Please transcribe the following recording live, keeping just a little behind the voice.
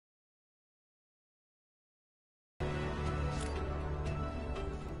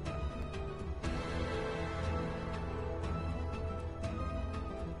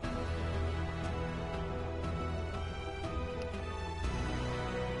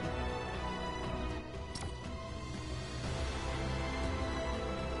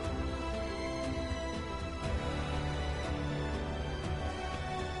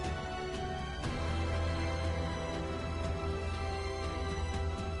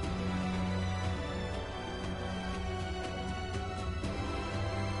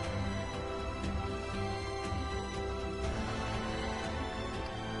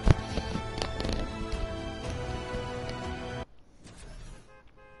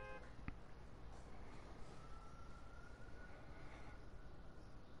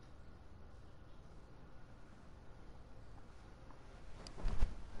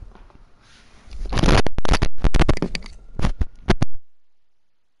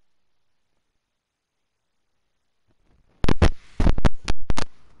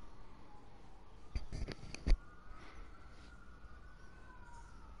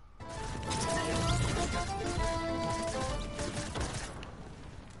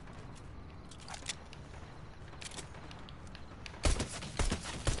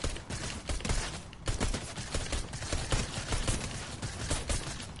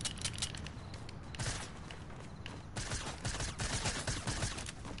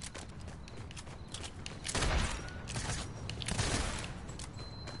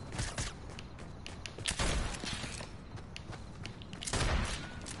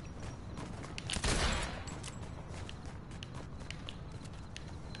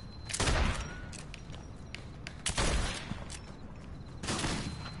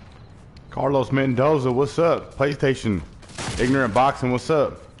Carlos Mendoza, what's up? PlayStation. Ignorant Boxing, what's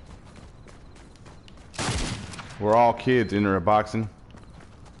up? We're all kids, Ignorant Boxing.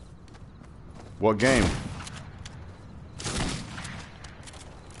 What game?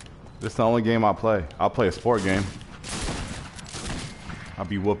 This is the only game I play. I'll play a sport game. I'll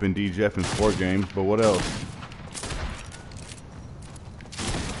be whooping D Jeff in sport games, but what else?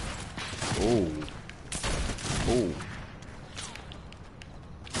 Oh. Oh.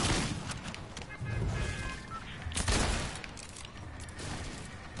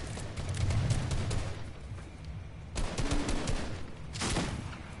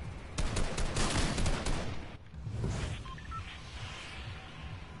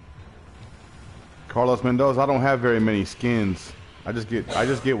 Carlos Mendoza, I don't have very many skins. I just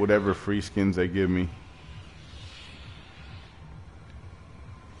get whatever free skins they give me.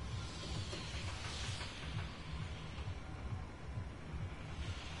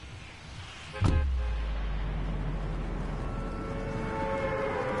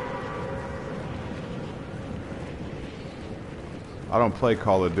 I don't play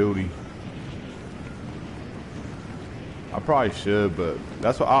Call of Duty. I probably should, but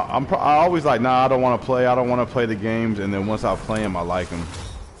that's what I always like. Nah, I don't want to play. I don't want to play the games, and then once I play them, I like them.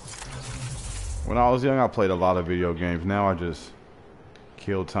 When I was young, I played a lot of video games. Now I just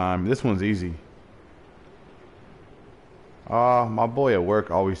kill time. This one's easy. My boy at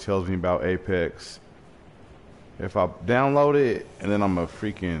work always tells me about Apex. If I download it, and then I'm a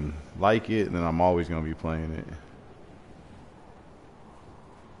freaking like it, then I'm always gonna be playing it.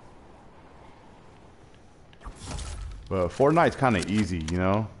 But Fortnite's kind of easy, you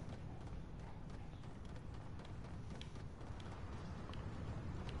know?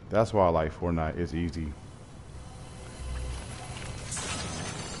 That's why I like Fortnite. It's easy.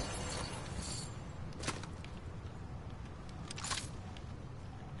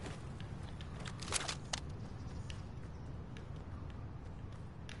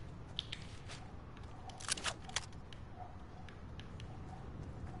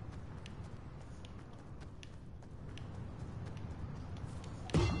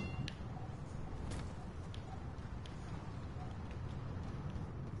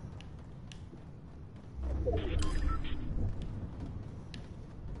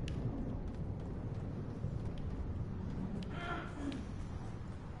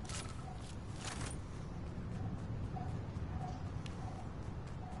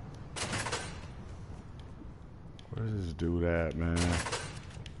 Where's this dude at, man? I'm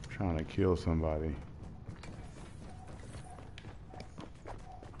trying to kill somebody.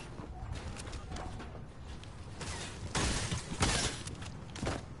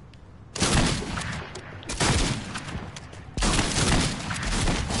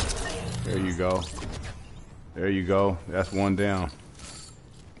 There you go. There you go. That's one down.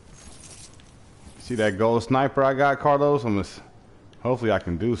 See that gold sniper I got, Carlos? Hopefully I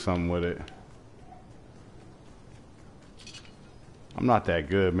can do something with it. I'm not that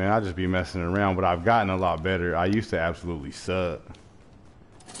good, man. I just be messing around, but I've gotten a lot better. I used to absolutely suck.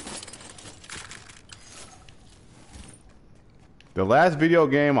 The last video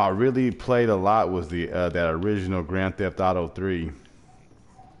game I really played a lot was that original Grand Theft Auto 3.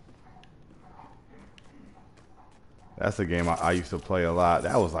 That's a game I used to play a lot.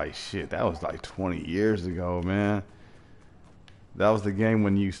 That was like shit. That was like 20 years ago, man. That was the game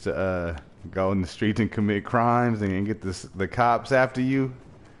when you used to go in the streets and commit crimes and get the cops after you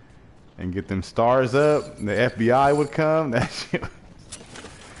and get them stars up. And the FBI would come. That shit.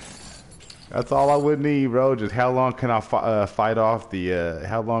 That's all I would need, bro. Just how long can I fight off the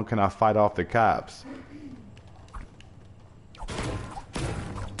how long can I fight off the cops?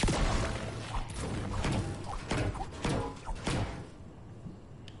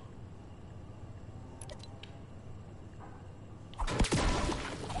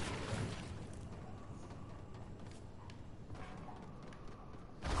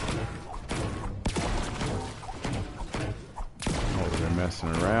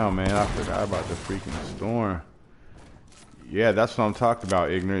 Around, man. I forgot about the freaking storm. Yeah, that's what I'm talking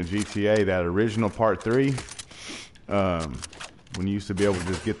about, ignorant. GTA, that original part 3, when you used to be able to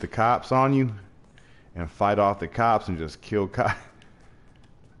just get the cops on you and fight off the cops and just kill cops.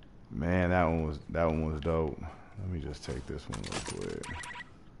 Man, that one was dope. Let me just take this one real quick.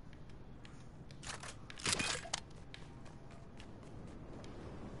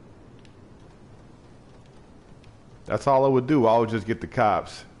 That's all I would do. I would just get the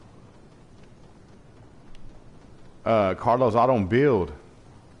cops. Carlos, I don't build.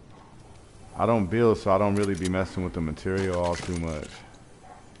 I don't build, so I don't really be messing with the material all too much.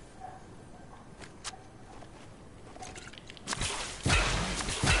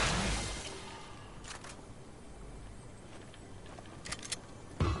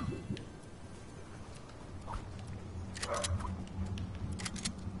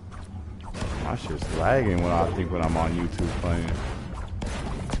 My shit's lagging when I'm on YouTube playing.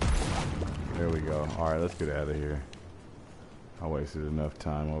 There we go. Alright, let's get out of here. I wasted enough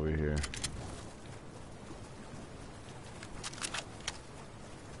time over here.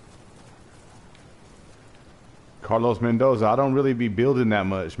 Carlos Mendoza, I don't really be building that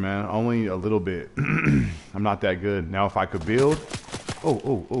much, man. Only a little bit. I'm not that good. Now if I could build...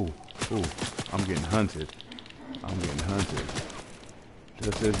 Oh. I'm getting hunted. I'm getting hunted.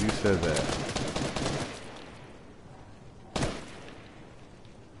 Just as you said that.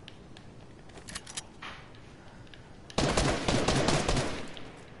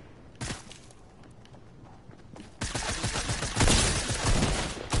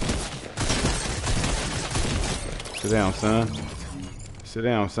 Sit down, son. Sit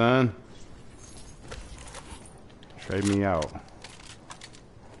down, son. Trade me out.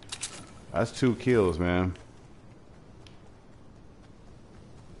 That's 2 kills, man.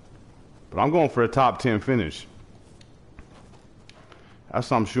 But I'm going for a top 10 finish.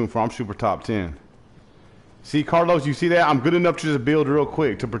 That's what I'm shooting for. I'm shooting for top 10. See, Carlos, you see that? I'm good enough to just build real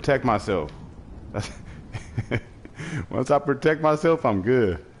quick to protect myself. Once I protect myself, I'm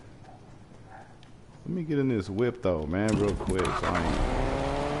good. Let me get in this whip though, man, real quick, so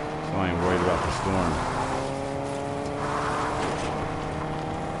I ain't worried about the storm.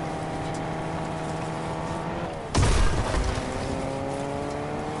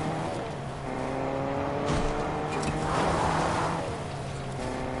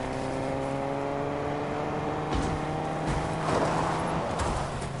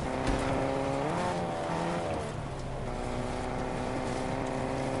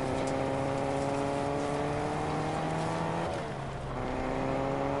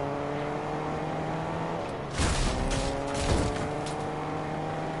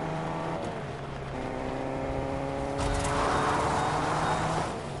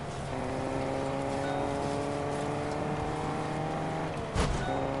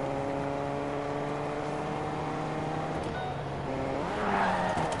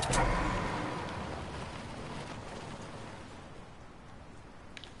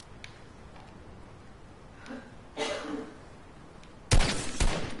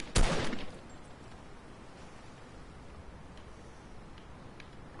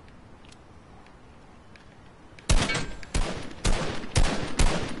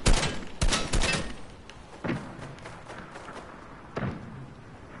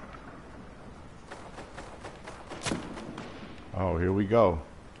 Oh, here we go.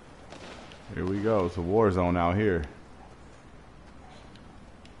 Here we go. It's a war zone out here.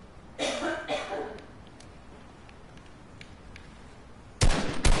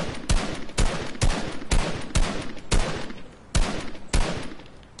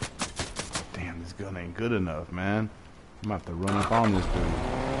 Damn, this gun ain't good enough, man. I'm gonna have to run up on this dude.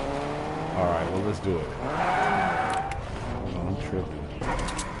 Alright, well, let's do it. Oh, I'm tripping.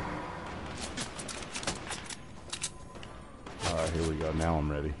 Alright, here we go. Now I'm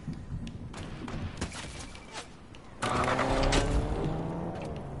ready.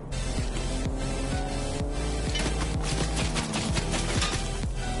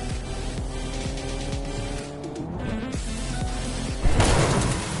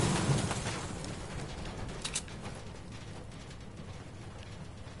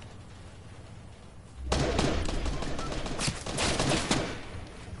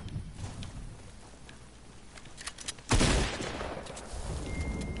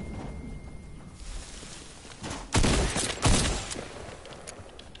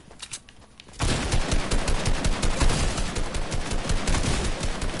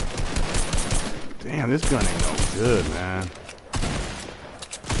 Damn, this gun ain't no good, man.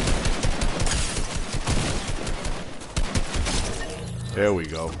 There we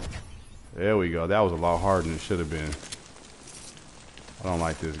go. There we go. That was a lot harder than it should have been. I don't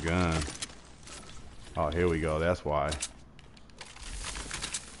like this gun. Oh, here we go. That's why.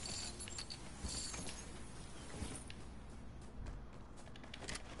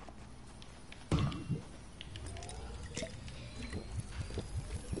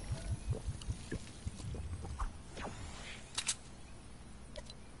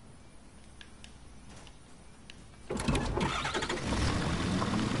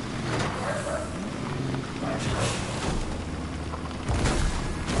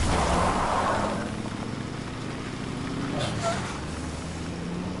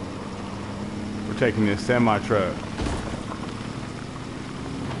 Taking this semi-truck.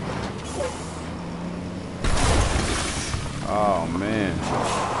 Oh man.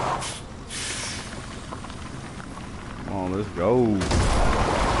 Come on, let's go.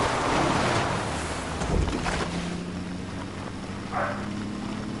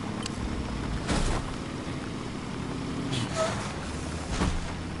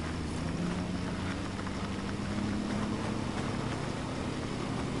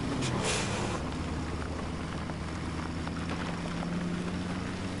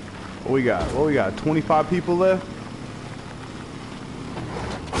 What we got? What we got? 25 people left?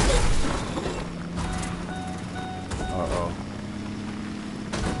 Uh-oh.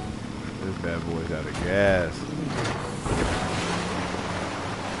 This bad boy's out of gas.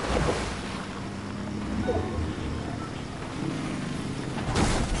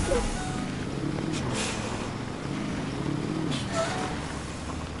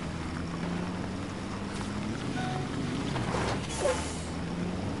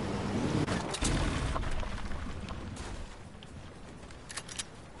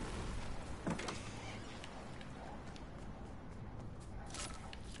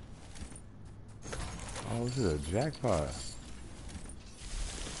 Oh, this is a jackpot.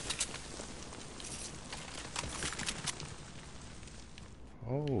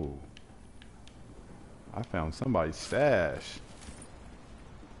 Oh. I found somebody's stash.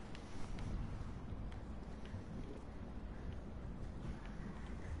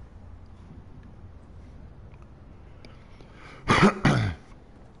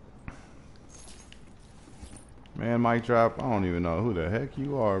 Man, mic drop. I don't even know who the heck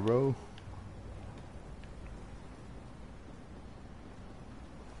you are, bro.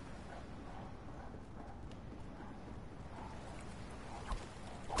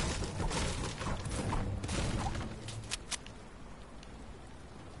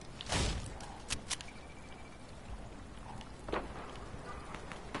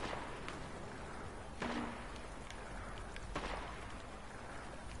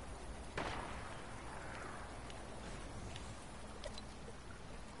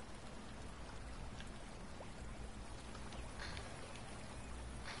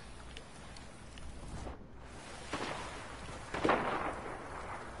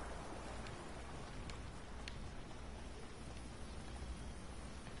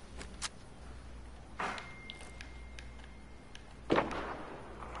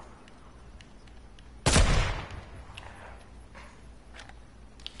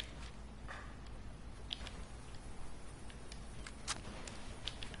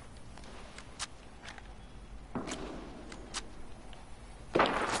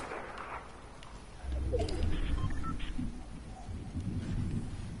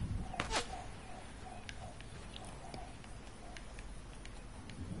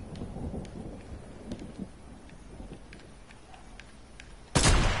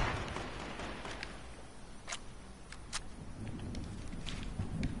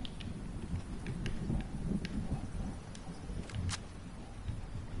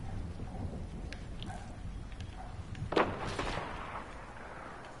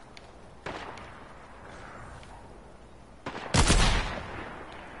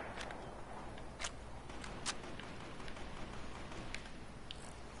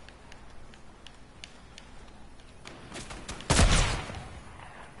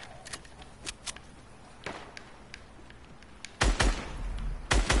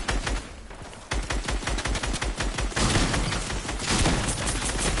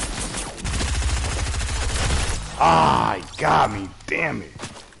 Ah, he got me. Damn it.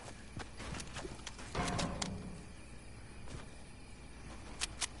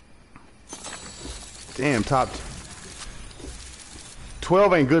 Damn, top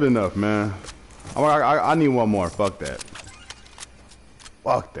 12 ain't good enough, man. I need one more. Fuck that.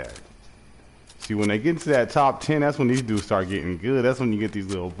 Fuck that. See, when they get into that top 10, that's when these dudes start getting good. That's when you get these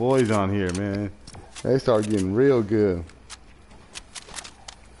little boys on here, man. They start getting real good.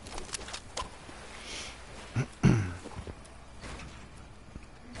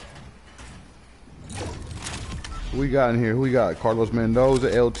 Who we got in here? Who we got? Carlos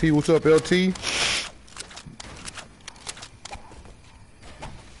Mendoza, LT. What's up, LT?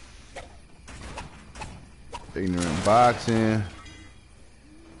 Ignorant boxing.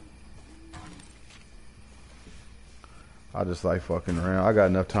 I just like fucking around. I got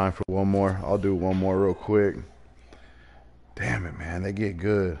enough time for one more. I'll do one more real quick. Damn it, man. They get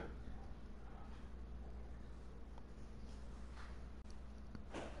good.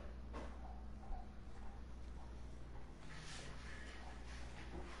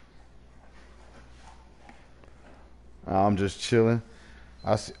 I'm just chilling.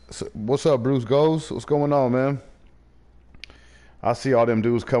 What's up, Bruce Goes? What's going on, man? I see all them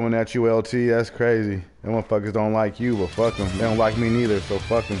dudes coming at you, LT. That's crazy. Them motherfuckers don't like you, but fuck them. They don't like me neither, so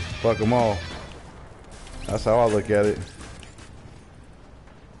fuck them. Fuck them all. That's how I look at it.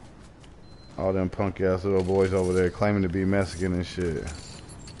 All them punk-ass little boys over there claiming to be Mexican and shit.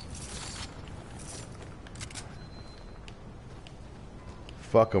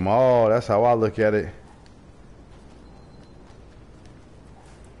 Fuck them all. That's how I look at it.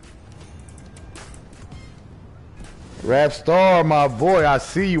 Rap Star, my boy, I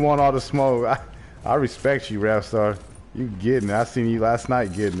see you want all the smoke. I respect you, Rap Star. You getting it. I seen you last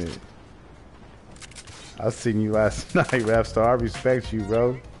night getting it. I seen you last night, Rap Star. I respect you,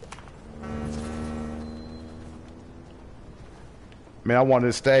 bro. Man, I wanted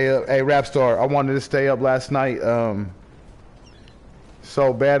to stay up. Hey, Rap Star, I wanted to stay up last night.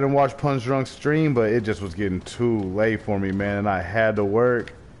 So bad and watch Punch Drunk stream, but it just was getting too late for me, man, and I had to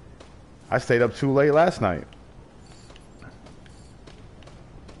work. I stayed up too late last night.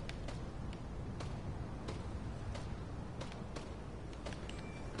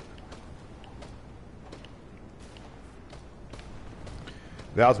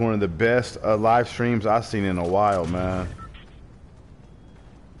 That was one of the best live streams I've seen in a while, man.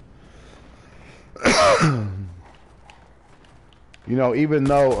 You know, even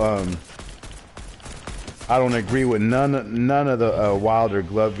though I don't agree with none of the Wilder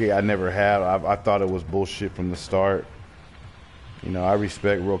Glovegate, I never have. I thought it was bullshit from the start. You know, I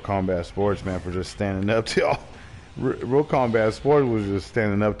respect Real Combat Sports, man, for just standing up to all. Real Combat Sports was just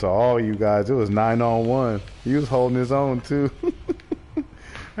standing up to all you guys. It was 9-on-1. He was holding his own too.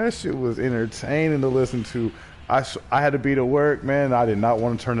 That shit was entertaining to listen to. I had to be to work, man. I did not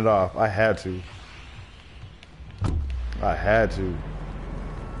want to turn it off. I had to. I had to.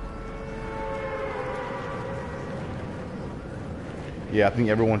 Yeah, I think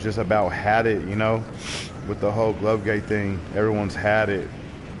everyone's just about had it, you know, with the whole Glovegate thing. Everyone's had it.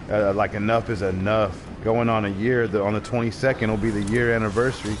 Like, enough is enough. Going on a year, on the 22nd will be the year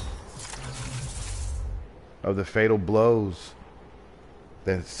anniversary of the fatal blows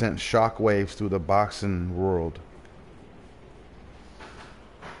that sent shockwaves through the boxing world.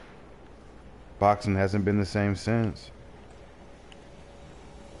 Boxing hasn't been the same since.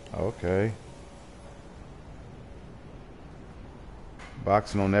 Okay.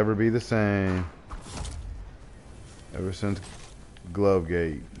 Boxing will never be the same. Ever since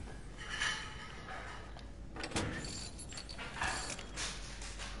Glovegate.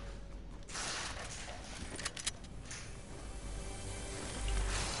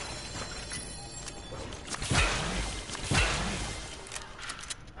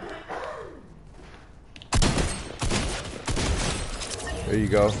 There you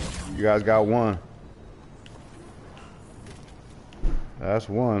go. You guys got one. That's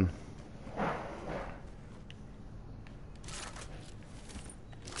one.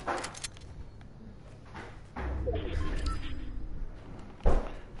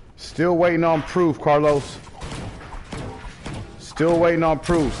 Still waiting on proof, Carlos. Still waiting on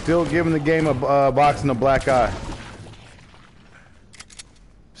proof. Still giving the game of boxing a black eye.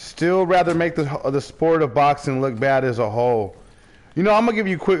 Still rather make the sport of boxing look bad as a whole. You know, I'm gonna give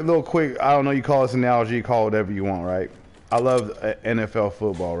you a little quick. I don't know. You call this analogy. You call it whatever you want, right? I love NFL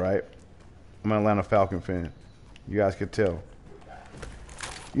football, right? I'm an Atlanta Falcon fan. You guys could tell.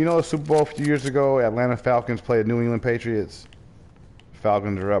 You know, the Super Bowl a few years ago, Atlanta Falcons played New England Patriots.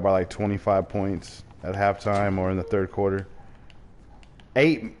 Falcons were up by like 25 points at halftime or in the third quarter.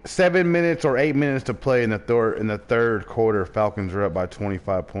 7 minutes or 8 minutes to play in the third quarter. Falcons were up by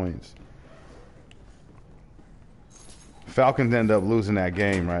 25 points. Falcons end up losing that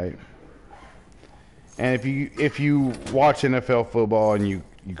game, right? And if you watch NFL football and you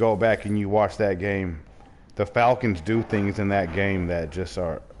go back and you watch that game, the Falcons do things in that game that just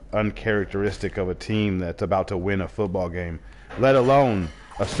are uncharacteristic of a team that's about to win a football game, let alone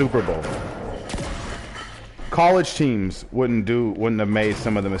a Super Bowl. College teams wouldn't have made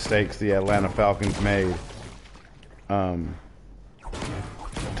some of the mistakes the Atlanta Falcons made to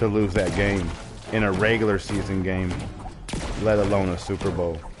lose that game in a regular season game, let alone a Super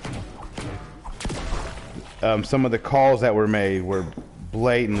Bowl. Some of the calls that were made were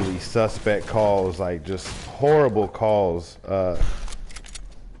blatantly suspect calls, like just horrible calls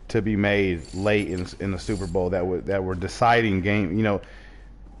to be made late in the Super Bowl that were deciding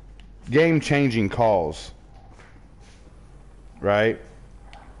game-changing calls. Right?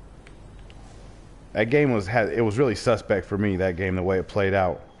 That game was really suspect for me, that game, the way it played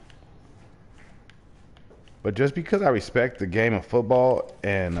out. But just because I respect the game of football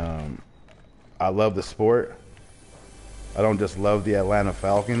and I love the sport, I don't just love the Atlanta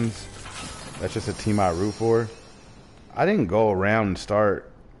Falcons. That's just a team I root for. I didn't go around and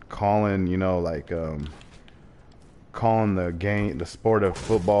start calling, calling the sport of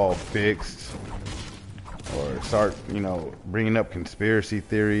football fixed, or start, bringing up conspiracy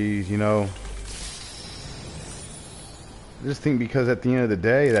theories, I just think because at the end of the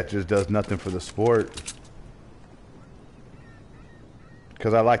day, that just does nothing for the sport.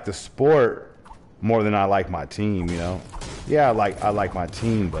 Because I like the sport more than I like my team, Yeah, I like my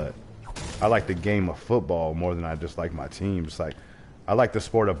team, but I like the game of football more than I just like my team. It's like I like the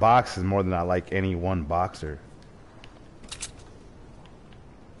sport of boxing more than I like any one boxer.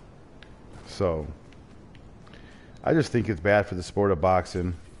 So I just think it's bad for the sport of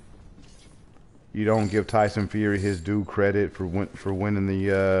boxing. You don't give Tyson Fury his due credit for winning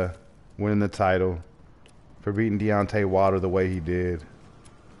the title, for beating Deontay Wilder the way he did.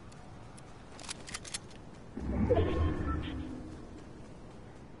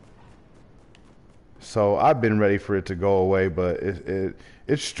 So I've been ready for it to go away, but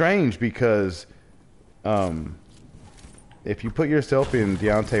it's strange because if you put yourself in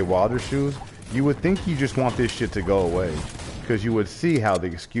Deontay Wilder's shoes, you would think you just want this shit to go away, because you would see how the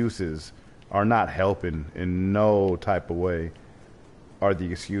excuses are not helping in no type of way. Are the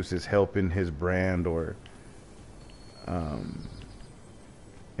excuses helping his brand, or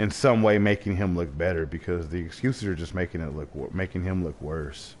in some way making him look better? Because the excuses are just making him look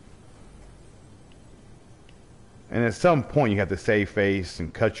worse. And at some point you have to save face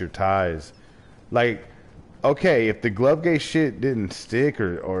and cut your ties. Like, okay, if the Glovegate shit didn't stick,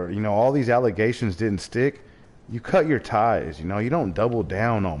 or you know, all these allegations didn't stick, you cut your ties. You know, you don't double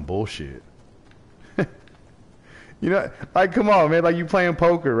down on bullshit. You know, like, come on, man. Like, you playing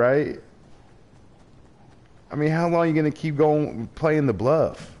poker, right? I mean, how long are you gonna keep going playing the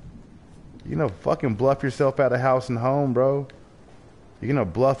bluff? You know, fucking bluff yourself out of house and home, bro. You're gonna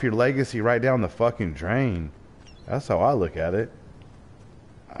bluff your legacy right down the fucking drain. That's how I look at it.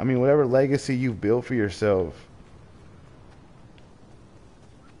 I mean, whatever legacy you've built for yourself,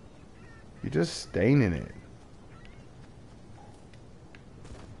 you're just staining it.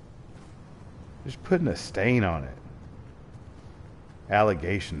 Just putting a stain on it.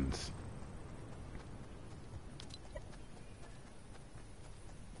 Allegations.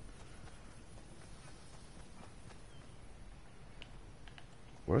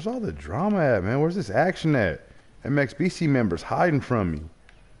 Where's all the drama at, man? Where's this action at? MXBC members hiding from me.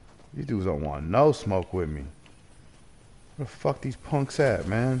 These dudes don't want no smoke with me. Where the fuck these punks at,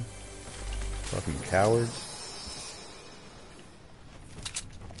 man? Fucking cowards.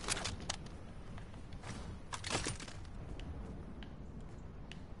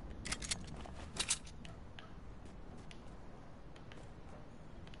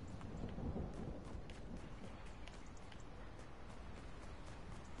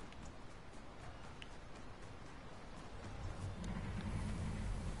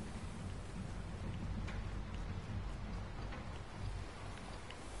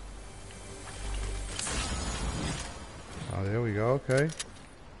 Oh, there we go. Okay.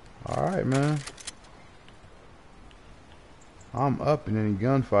 All right, man. I'm up in any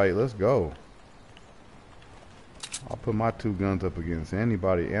gunfight. Let's go. I'll put my 2 guns up against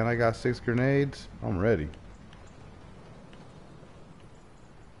anybody. And I got 6 grenades. I'm ready.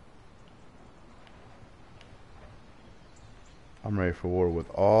 I'm ready for war with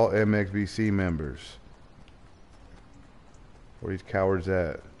all MXBC members. Where these cowards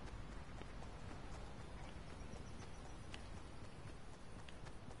at?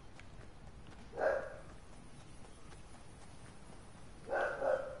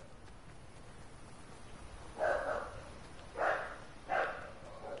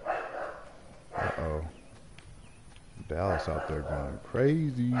 Uh-oh. Dallas out there going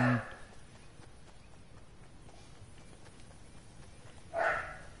crazy.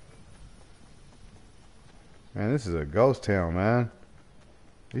 Man, this is a ghost town, man.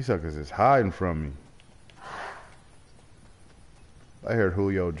 These suckers is hiding from me. I heard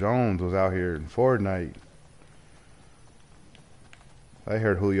Julio Jones was out here in Fortnite. I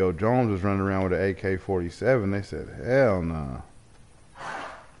heard Julio Jones was running around with an AK-47. They said, hell no.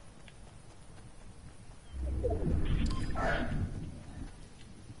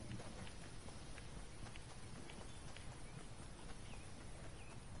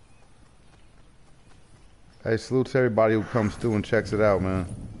 Hey, salute to everybody who comes through and checks it out, man.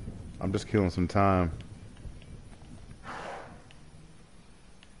 I'm just killing some time.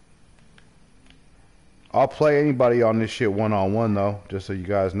 I'll play anybody on this shit one-on-one, though, just so you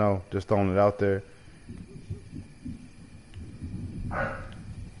guys know. Just throwing it out there.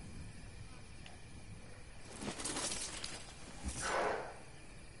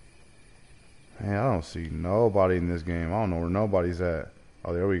 Man, I don't see nobody in this game. I don't know where nobody's at.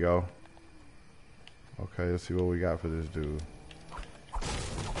 Oh, there we go. Okay, let's see what we got for this dude.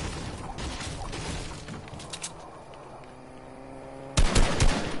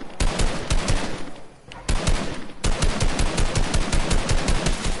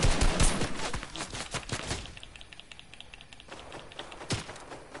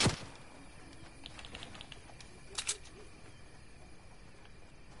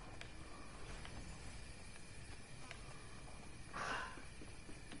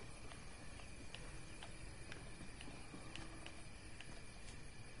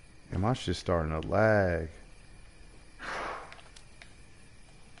 My shit's starting to lag.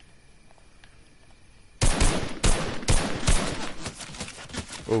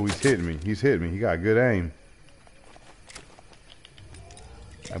 Oh, he's hitting me. He's hitting me. He got good aim.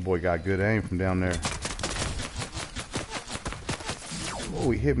 That boy got good aim from down there. Oh,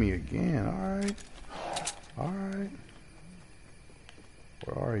 he hit me again. Alright. Alright.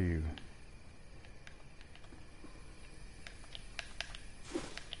 Where are you?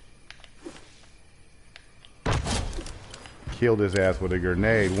 Killed his ass with a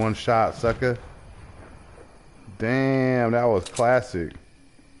grenade. One shot, sucker. Damn, that was classic.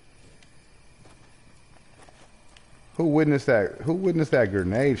 Who witnessed that? Who witnessed that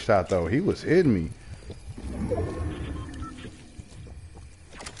grenade shot though? He was hitting me.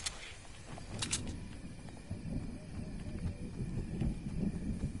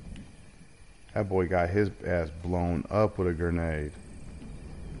 That boy got his ass blown up with a grenade.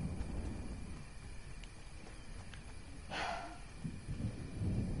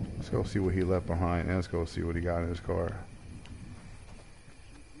 Let's go see what he left behind, and let's go see what he got in his car.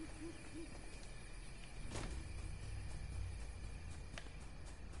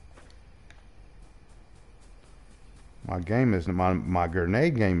 My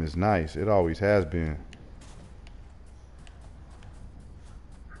grenade game is nice. It always has been.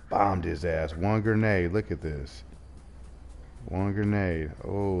 Bombed his ass. One grenade. Look at this. One grenade.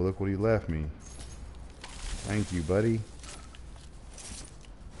 Oh, look what he left me. Thank you, buddy.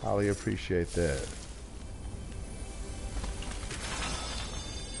 Highly appreciate that.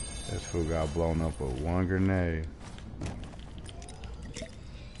 This fool got blown up with one grenade.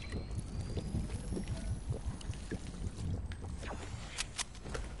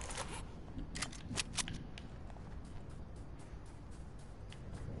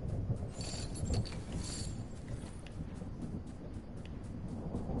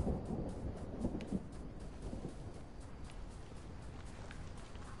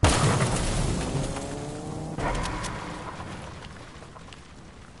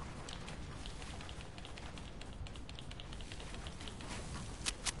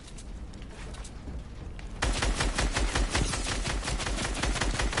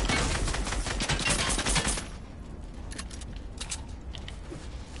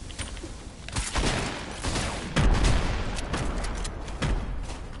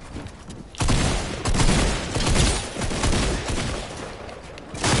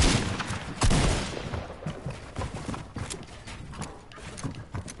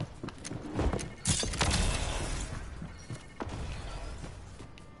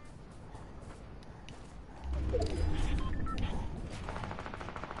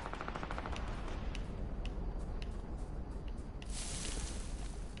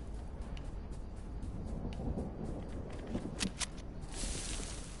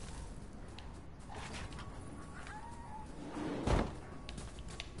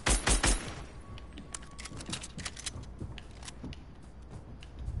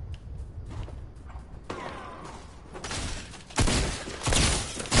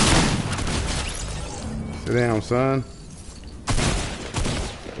 Sit down, son.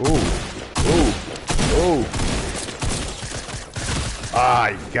 Ooh. Ooh. Ooh. Ah,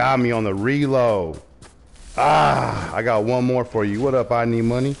 he got me on the reload. Ah, I got one more for you. What up, I need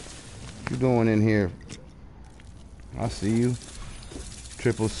money? What you doing in here? I see you.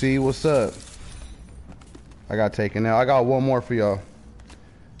 Triple C, what's up? I got taken out. I got one more for y'all.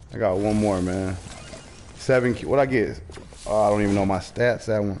 I got one more, man. 7, what I get? Oh, I don't even know my stats,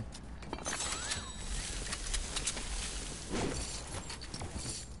 that one.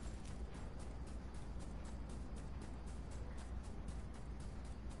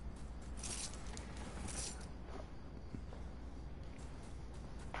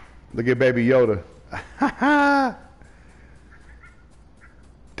 Look at Baby Yoda.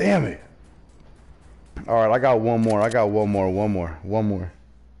 Damn it. All right, I got one more. I got one more.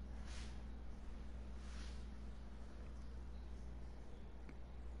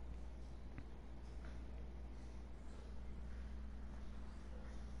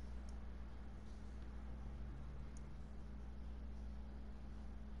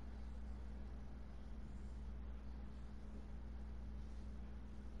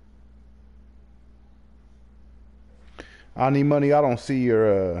 I need money. I don't see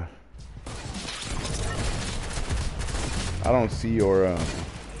your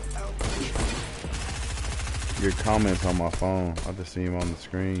your comments on my phone. I just see them on the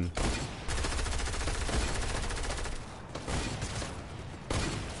screen.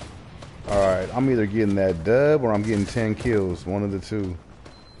 Alright, I'm either getting that dub or I'm getting 10 kills. One of the two.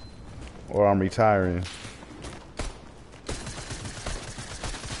 Or I'm retiring.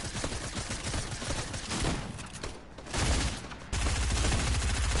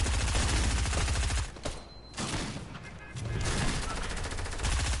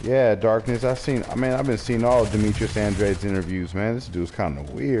 Yeah, Darkness. I've been seeing all Demetrius Andre's interviews, man. This dude's kind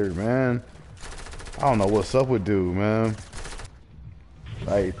of weird, man. I don't know what's up with dude, man.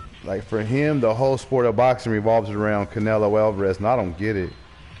 Like for him, the whole sport of boxing revolves around Canelo Alvarez, and I don't get it.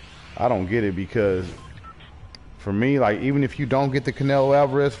 I don't get it because for me, like even if you don't get the Canelo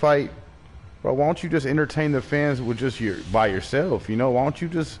Alvarez fight, bro, why don't you just entertain the fans with just by yourself? You know, why don't you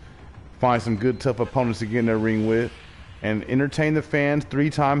just find some good tough opponents to get in the ring with and entertain the fans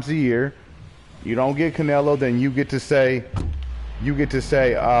 3 times a year. You don't get Canelo, then you get to say,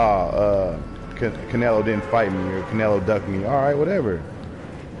 Canelo didn't fight me or Canelo ducked me. All right, whatever.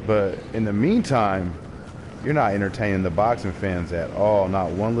 But in the meantime, you're not entertaining the boxing fans at all. Not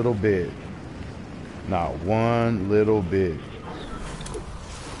one little bit. Not one little bit.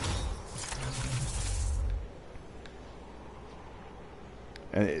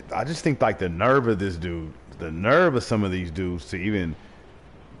 And I just think like the nerve of this dude, the nerve of some of these dudes to even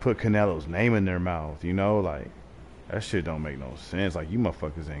put Canelo's name in their mouth, you know, like that shit don't make no sense. Like you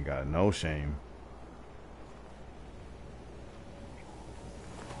motherfuckers ain't got no shame.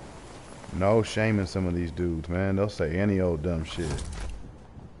 No shame in some of these dudes, man. They'll say any old dumb shit.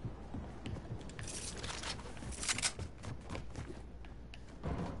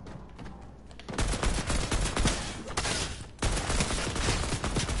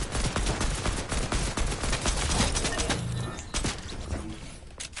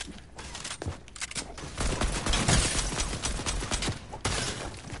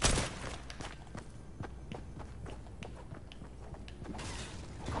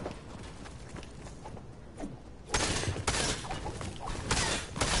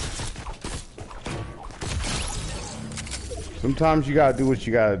 Sometimes you gotta do what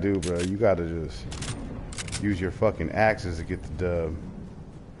you gotta do, bro. You gotta just use your fucking axes to get the dub.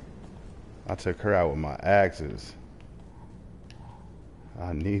 I took her out with my axes.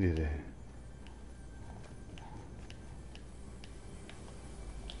 I needed it.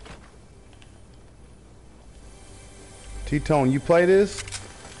 T-Tone, you play this?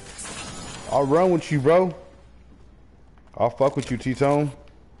 I'll run with you, bro. I'll fuck with you, T-Tone.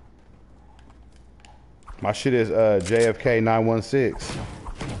 My shit is JFK 916.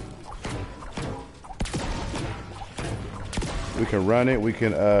 We can run it. We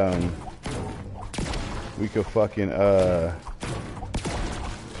can fucking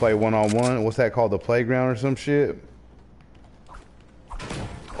play one-on-one. What's that called? The playground or some shit?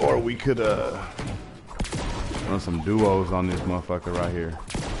 Or we could run some duos on this motherfucker right here.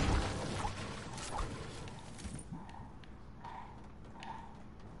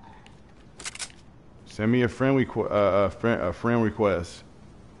 Send me a friend request.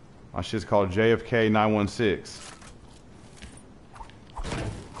 My shit's called JFK 916.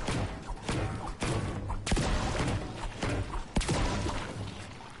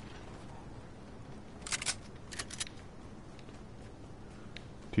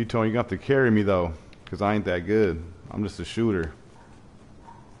 T-Tone, you got to carry me though, cause I ain't that good. I'm just a shooter.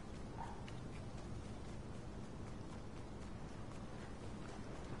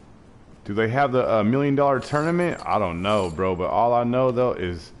 Do they have the $1 million tournament? I don't know, bro. But all I know, though,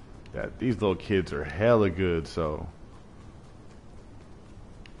 is that these little kids are hella good, so...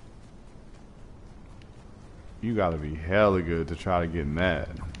 You gotta be hella good to try to get mad.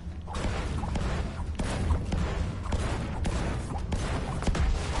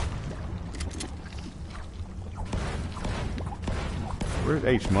 Where's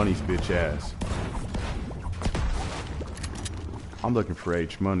H-Money's bitch ass? I'm looking for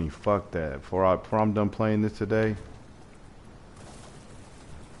H-Money. Fuck that. Before I'm done playing this today.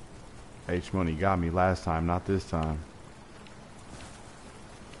 H-Money got me last time, not this time.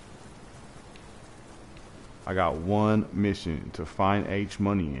 I got one mission to find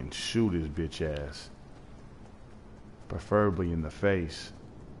H-Money and shoot his bitch ass. Preferably in the face.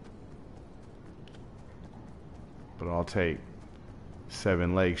 But I'll take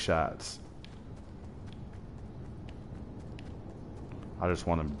 7 leg shots. I just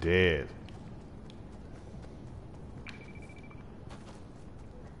want him dead.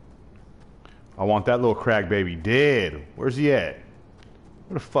 I want that little crack baby dead. Where's he at?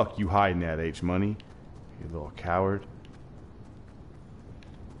 Where the fuck you hiding at, H-Money? You little coward.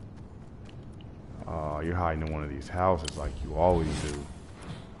 Oh, you're hiding in one of these houses like you always do.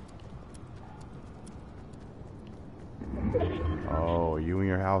 Oh, you in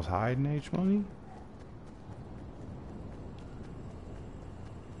your house hiding, H-Money?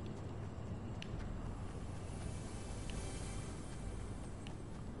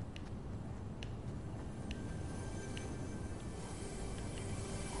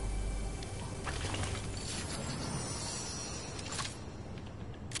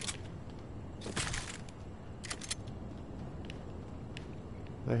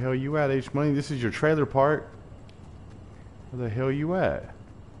 Where the hell you at, H Money? This is your trailer park. Where the hell you at? I'm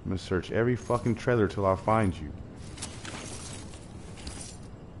gonna search every fucking trailer till I find you.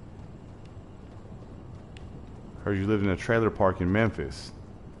 Heard you live in a trailer park in Memphis.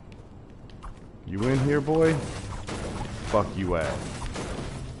 You in here, boy? Fuck you at?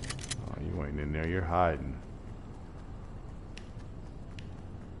 Oh, you ain't in there. You're hiding.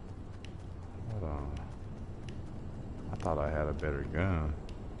 Hold on. I thought I had a better gun.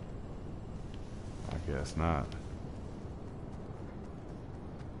 I guess not.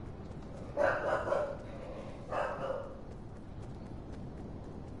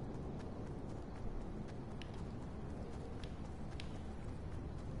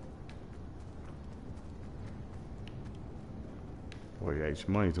 Boy, H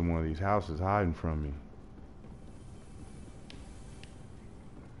Money's in one of these houses hiding from me.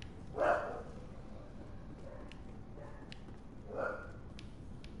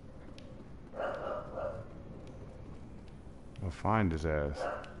 I'll find his ass.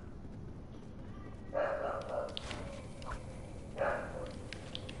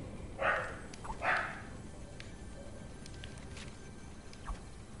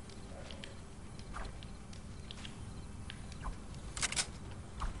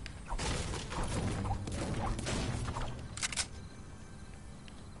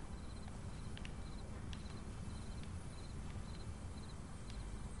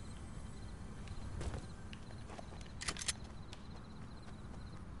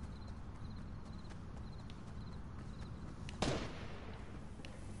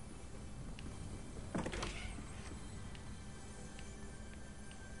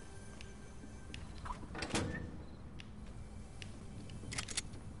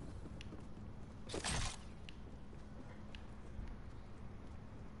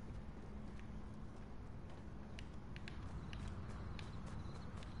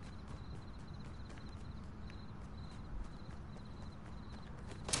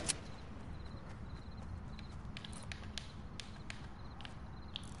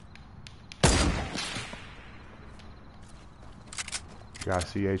 Got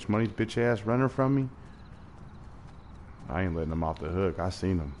CH Money's bitch ass running from me. I ain't letting him off the hook. I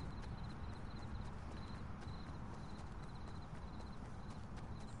seen him.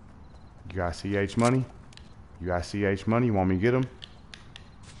 You got CH Money? You got CH Money? You want me to get him?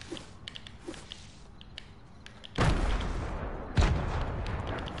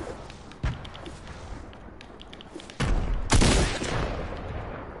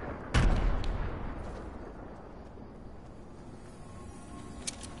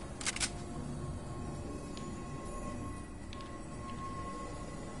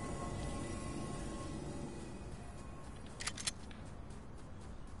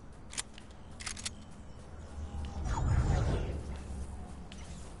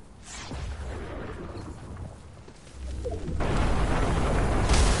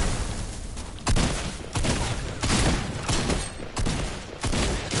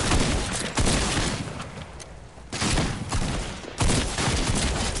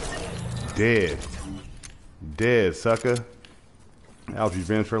 Dead. Dead, sucker. That was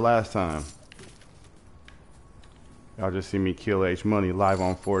revenge for last time. Y'all just see me kill H Money live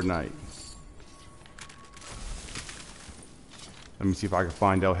on Fortnite. Let me see if I can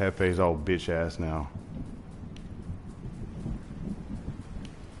find El Jefe's old bitch ass now.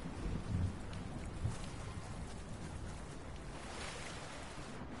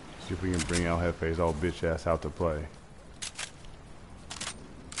 See if we can bring El Jefe's old bitch ass out to play.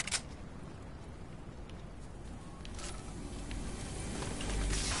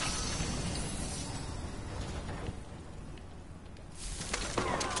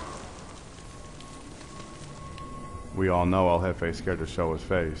 We all know El Jefe's scared to show his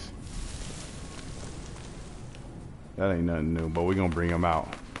face. That ain't nothing new, but we gonna bring him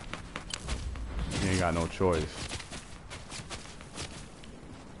out. He ain't got no choice.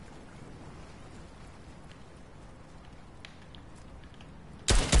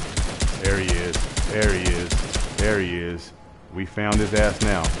 There he is. There he is. There he is. We found his ass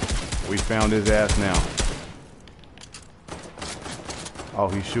now. We found his ass now. Oh,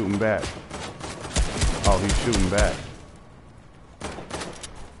 he's shooting back. Oh, he's shooting back.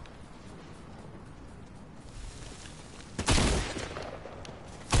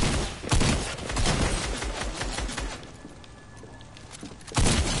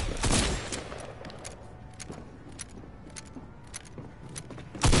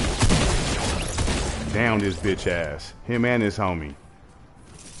 Downed his bitch ass. Him and his homie.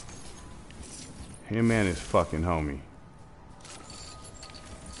 Him and his fucking homie.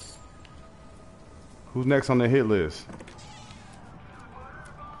 Who's next on the hit list?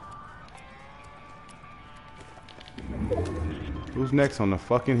 Who's next on the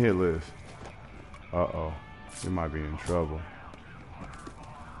fucking hit list? Uh-oh. We might be in trouble.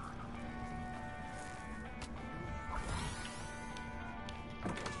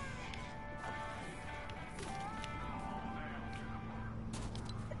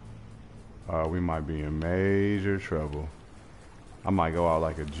 We might be in major trouble. I might go out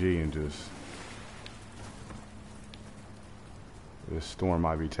like a G and just... This storm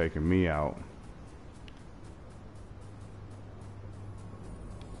might be taking me out.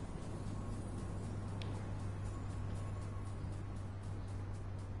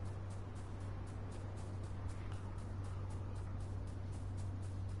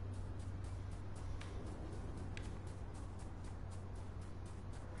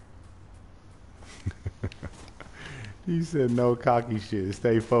 He said no cocky shit.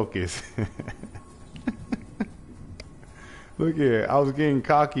 Stay focused. Look here. I was getting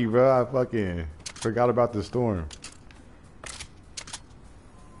cocky, bro. I fucking forgot about the storm.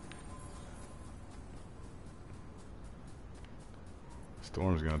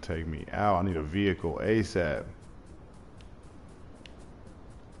 Storm's gonna take me out. I need a vehicle ASAP.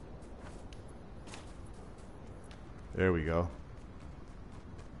 There we go.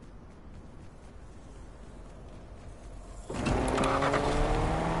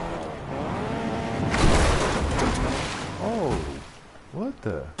 What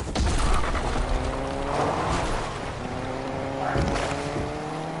the?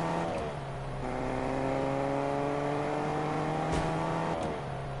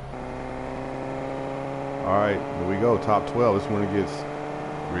 Alright, here we go. Top 12. This is when it gets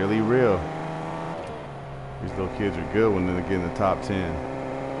really real. These little kids are good when they get in the top 10.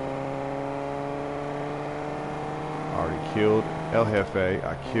 I already killed El Jefe.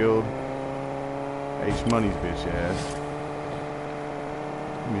 I killed H Money's bitch ass.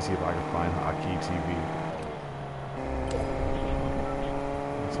 Let me see if I can find Hockey TV.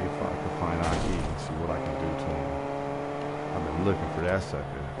 Let's see if I can find Hockey and see what I can do to him. I've been looking for that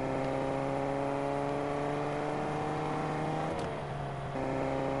sucker.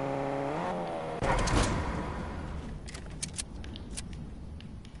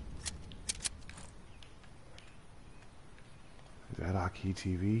 Is that Hockey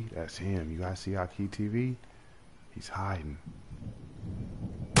TV? That's him. You guys see Hockey TV? He's hiding.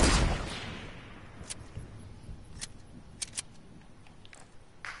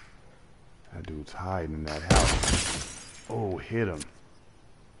 That dude's hiding in that house. Oh, hit him.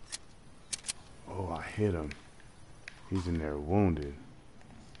 Oh, I hit him. He's in there wounded.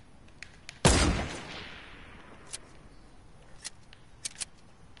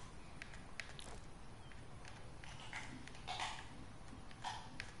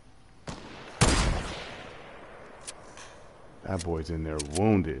 That boy's in there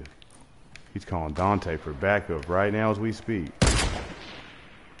wounded. He's calling Dante for backup right now as we speak.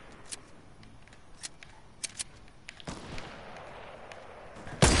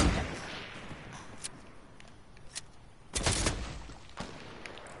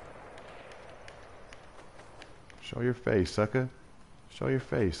 Show your face, sucker. Show your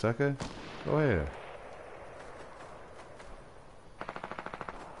face, sucker. Go ahead.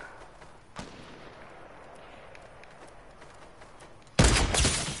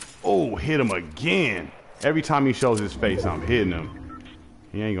 Oh, hit him again. Every time he shows his face, I'm hitting him.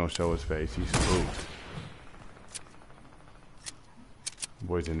 He ain't gonna show his face. He's spooked.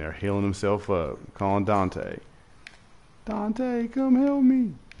 Boy's in there healing himself up. Calling Dante. Dante, come help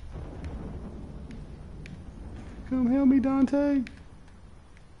me. Come help me, Dante.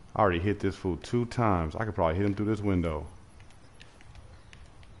 I already hit this fool 2 times. I could probably hit him through this window.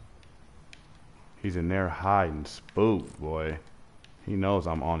 He's in there hiding, spooked, boy. He knows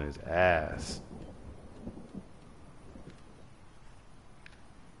I'm on his ass.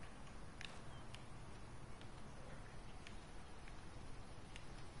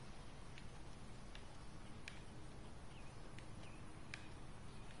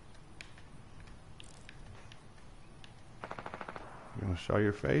 You gonna show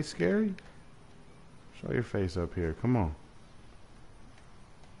your face, Scary? Show your face up here. Come on.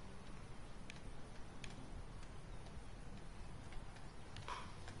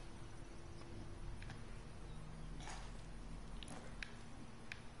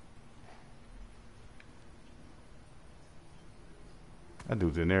 That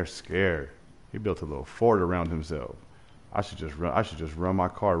dude's in there scared. He built a little fort around himself. I should just run my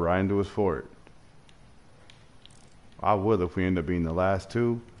car right into his fort. I would if we end up being the last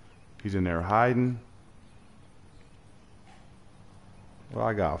 2. He's in there hiding. Well,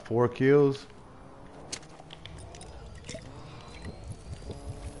 I got 4 kills.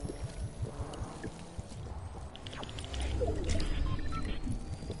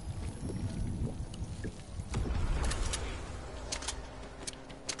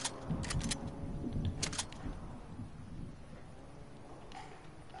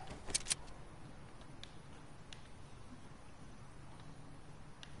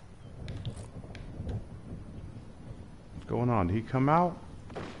 on? Did he come out?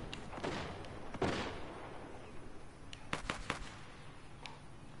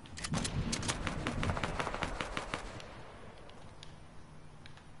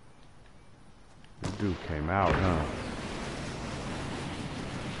 This dude came out, huh?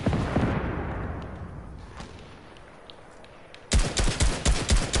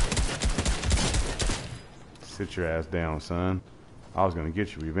 Sit your ass down, son. I was gonna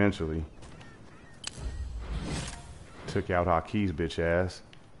get you eventually. Took out Hakeem's bitch ass.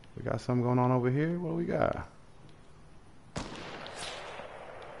 We got something going on over here? What do we got?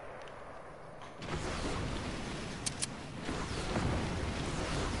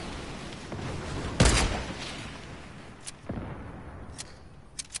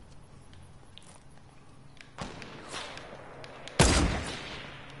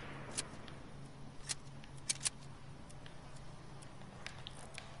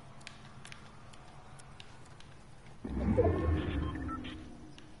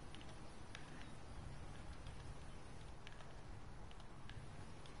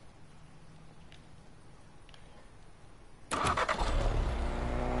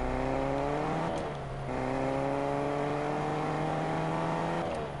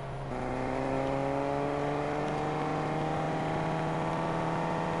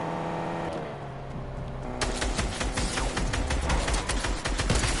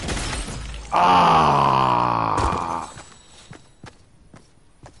 Ah!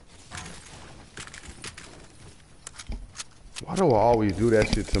 Why do I always do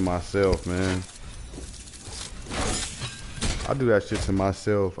that shit to myself, man? I do that shit to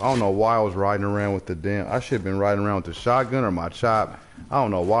myself. I don't know why I was riding around with the damn... I should have been riding around with the shotgun or my chop. I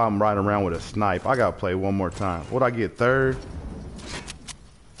don't know why I'm riding around with a snipe. I gotta play one more time. What'd I get, third?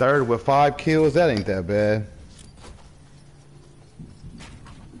 Third with 5 kills? That ain't that bad.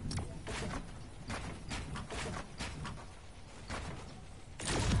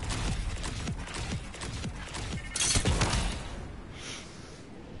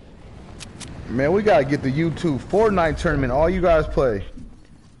 Man, we gotta get the YouTube Fortnite tournament. All you guys play.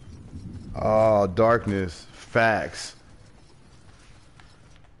 Oh, darkness. Facts.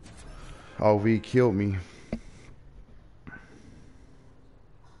 Oh, V killed me.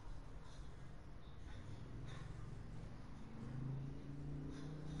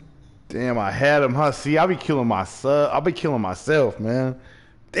 Damn, I had him, huh? See, I be killing myself. I be killing myself, man.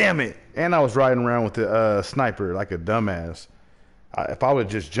 Damn it. And I was riding around with the sniper like a dumbass. If I would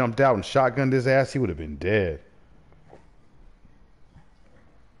have just jumped out and shotgunned his ass, he would have been dead.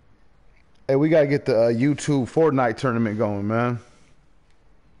 Hey, we gotta get the YouTube Fortnite tournament going, man.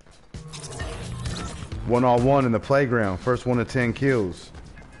 1-on-1 in the playground. First one to 10 kills.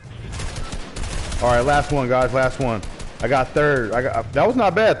 All right, last one, guys. Last one. I got third. That was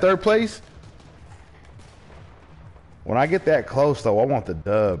not bad. Third place. When I get that close, though, I want the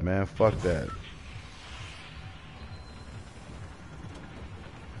dub, man. Fuck that.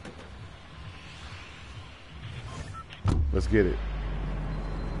 Let's get it.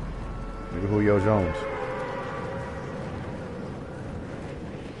 Nigga Julio Jones.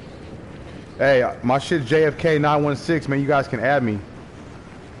 Hey, my shit's JFK 916, man. You guys can add me.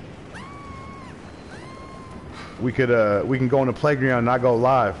 We can go in the playground and not go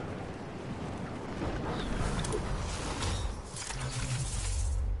live.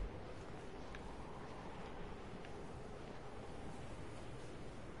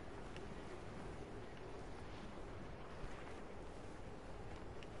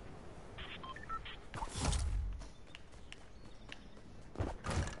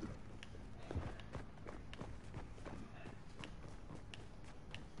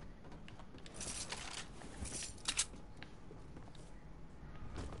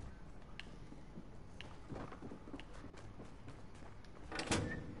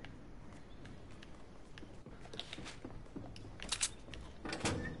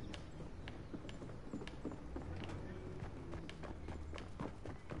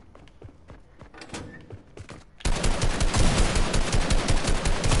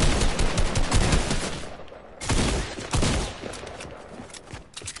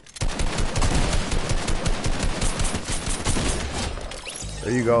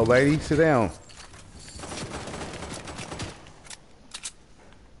 There you go, lady. Sit down.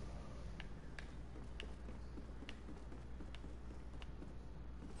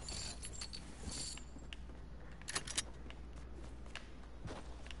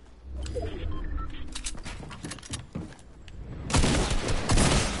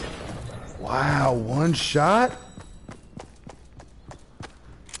 Wow, one shot?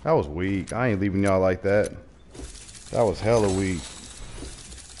 That was weak. I ain't leaving y'all like that. That was hella weak.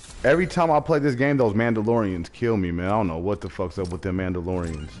 Every time I play this game, those Mandalorians kill me, man. I don't know what the fuck's up with them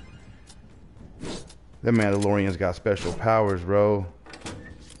Mandalorians. Them Mandalorians got special powers, bro.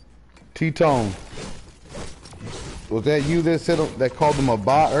 T-Tone. Was that you that said that called him a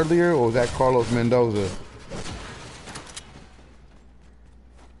bot earlier, or was that Carlos Mendoza?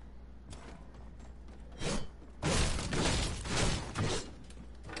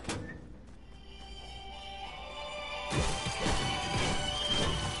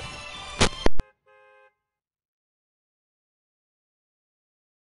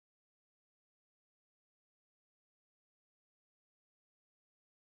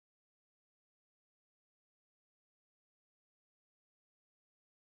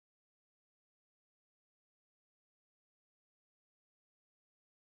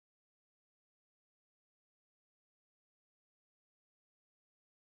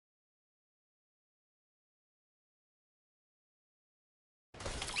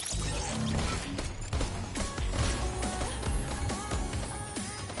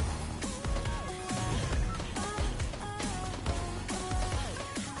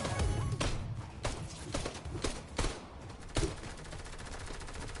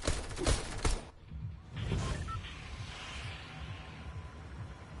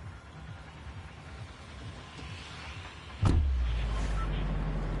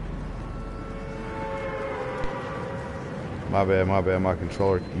 My bad, my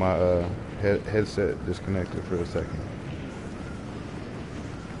controller, my headset disconnected for a second.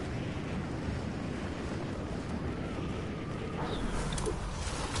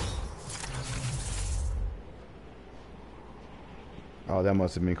 Oh, that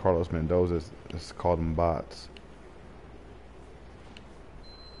must have been Carlos Mendoza. It's called them bots.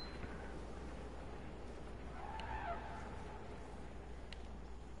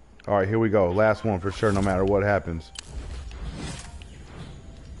 Alright, here we go. Last one for sure, no matter what happens.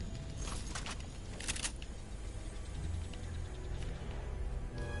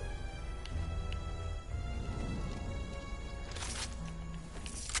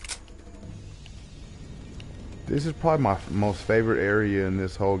 This is probably my most favorite area in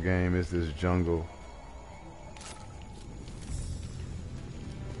this whole game, is this jungle.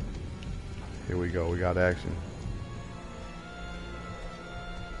 Here we go, we got action.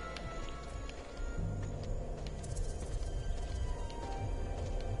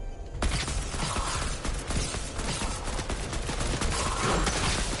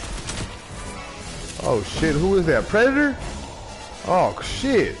 Oh shit, who is that? Predator? Oh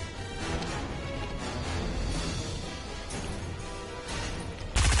shit.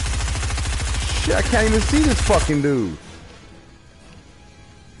 Shit, I can't even see this fucking dude.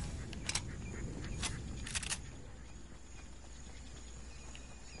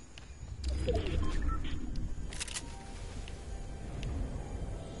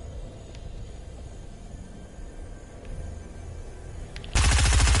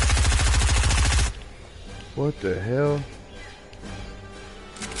 What the hell?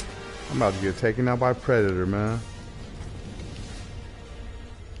 I'm about to get taken out by Predator, man.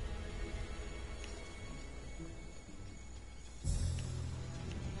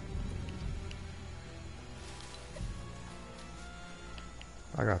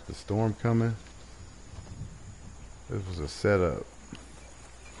 I got the storm coming. This was a setup.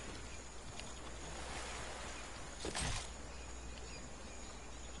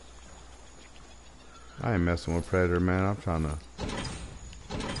 I ain't messing with Predator, man. I'm trying to...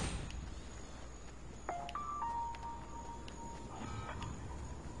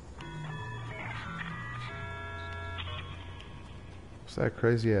 What's that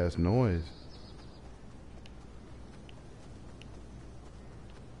crazy ass noise?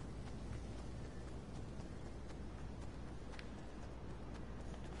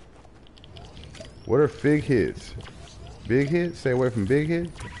 What are fig hits? Big hits? Stay away from big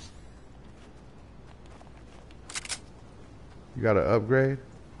hits? You gotta upgrade?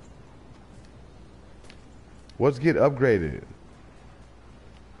 What's get upgraded?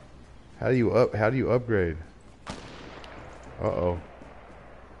 How do you upgrade? Uh-oh.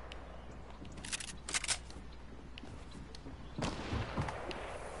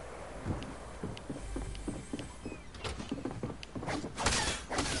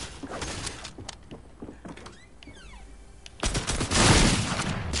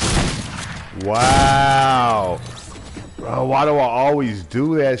 Wow. Bro, why do I always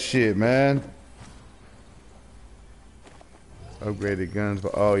do that shit, man? Upgraded guns,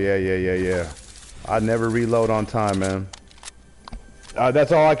 but oh yeah. I never reload on time, man.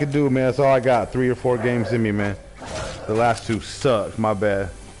 That's all I could do, man. That's all I got. 3 or 4 games in me, man. The last 2 sucked. My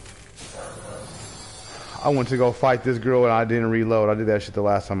bad. I went to go fight this girl and I didn't reload. I did that shit the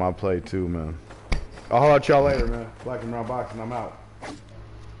last time I played too, man. I'll holler at y'all later, man. Black and Brown Boxing, I'm out.